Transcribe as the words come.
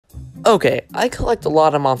Okay, I collect a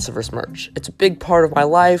lot of Monsterverse merch. It's a big part of my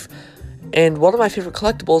life, and one of my favorite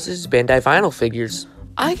collectibles is Bandai vinyl figures.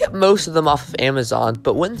 I get most of them off of Amazon,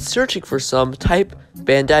 but when searching for some, type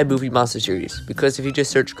Bandai Movie Monster Series, because if you just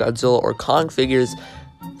search Godzilla or Kong figures,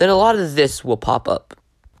 then a lot of this will pop up.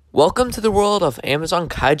 Welcome to the world of Amazon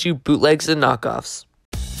Kaiju bootlegs and knockoffs.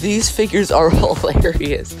 These figures are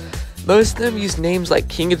hilarious. Most of them use names like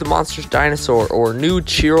King of the Monsters Dinosaur or New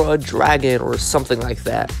Chira Dragon or something like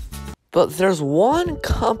that. But there's one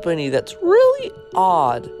company that's really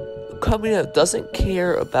odd. A company that doesn't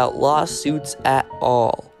care about lawsuits at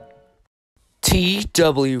all.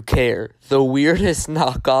 Twcare, the weirdest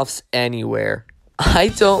knockoffs anywhere. I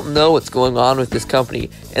don't know what's going on with this company,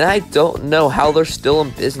 and I don't know how they're still in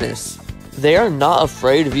business. They are not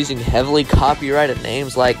afraid of using heavily copyrighted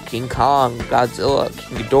names like King Kong, Godzilla,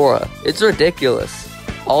 King Ghidorah. It's ridiculous.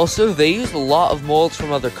 Also, they use a lot of molds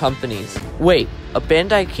from other companies. Wait, a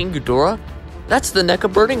Bandai King Ghidorah? That's the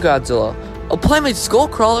NECA Burning Godzilla. A Playmate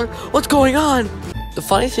Skullcrawler? What's going on? The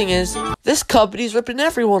funny thing is, this company's ripping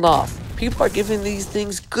everyone off. People are giving these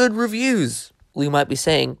things good reviews. We might be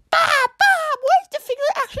saying, Bob, where's the figure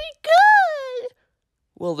actually good?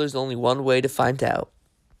 Well, there's only one way to find out.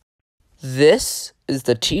 This is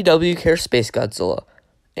the Twcare Space Godzilla.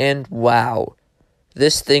 And wow,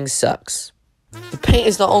 this thing sucks. The paint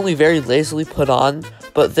is not only very lazily put on,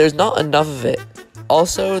 but there's not enough of it.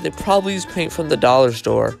 Also, they probably use paint from the dollar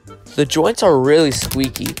store. The joints are really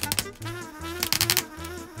squeaky.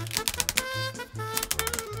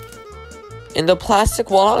 And the plastic,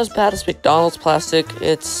 while not as bad as McDonald's plastic,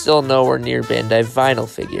 it's still nowhere near Bandai vinyl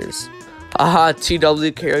figures. Aha,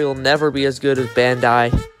 Twcare will never be as good as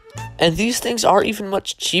Bandai. And these things are even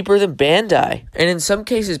much cheaper than Bandai. And in some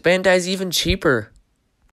cases, Bandai's even cheaper.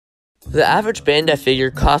 The average Bandai figure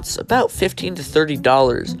costs about $15 to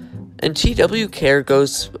 $30, and Twcare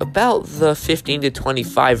goes about the $15 to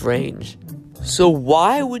 $25 range. So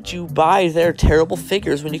why would you buy their terrible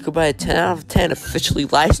figures when you could buy a 10 out of 10 officially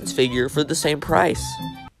licensed figure for the same price?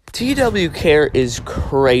 Twcare is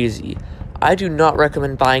crazy. I do not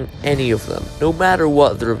recommend buying any of them, no matter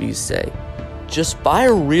what the reviews say. Just buy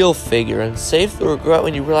a real figure and save the regret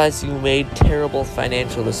when you realize you made terrible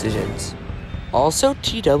financial decisions. Also,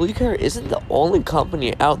 Twcare isn't the only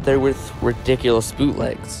company out there with ridiculous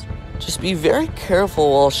bootlegs. Just be very careful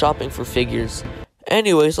while shopping for figures.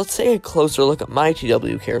 Anyways, let's take a closer look at my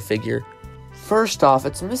Twcare figure. First off,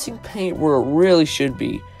 it's missing paint where it really should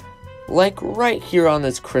be. Like right here on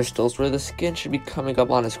its crystals, where the skin should be coming up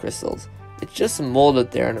on its crystals. It's just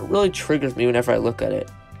molded there and it really triggers me whenever I look at it.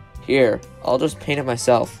 Here, I'll just paint it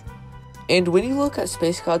myself. And when you look at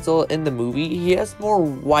Space Godzilla in the movie, he has more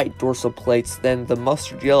white dorsal plates than the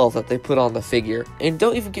mustard yellow that they put on the figure. And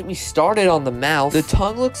don't even get me started on the mouth. The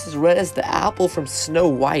tongue looks as red as the apple from Snow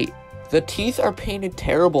White. The teeth are painted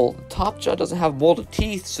terrible. The top jaw doesn't have molded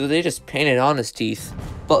teeth, so they just painted on his teeth.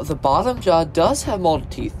 But the bottom jaw does have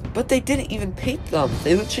molded teeth, but they didn't even paint them.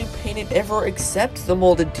 They literally painted everywhere except the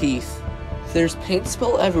molded teeth. There's paint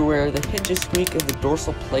spill everywhere, the hinges squeak, and the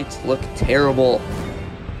dorsal plates look terrible.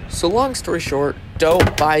 So long story short,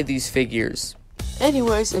 don't buy these figures.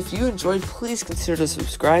 Anyways, if you enjoyed, please consider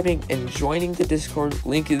subscribing and joining the Discord,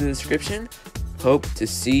 link in the description. Hope to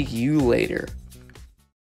see you later.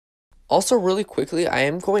 Also, really quickly, I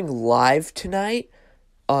am going live tonight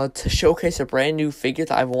to showcase a brand new figure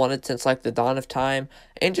that I've wanted since like the dawn of time,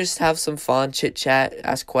 and just have some fun, chit chat,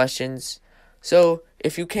 ask questions. So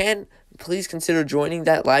if you can, please consider joining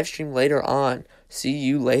that live stream later on. See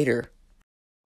you later.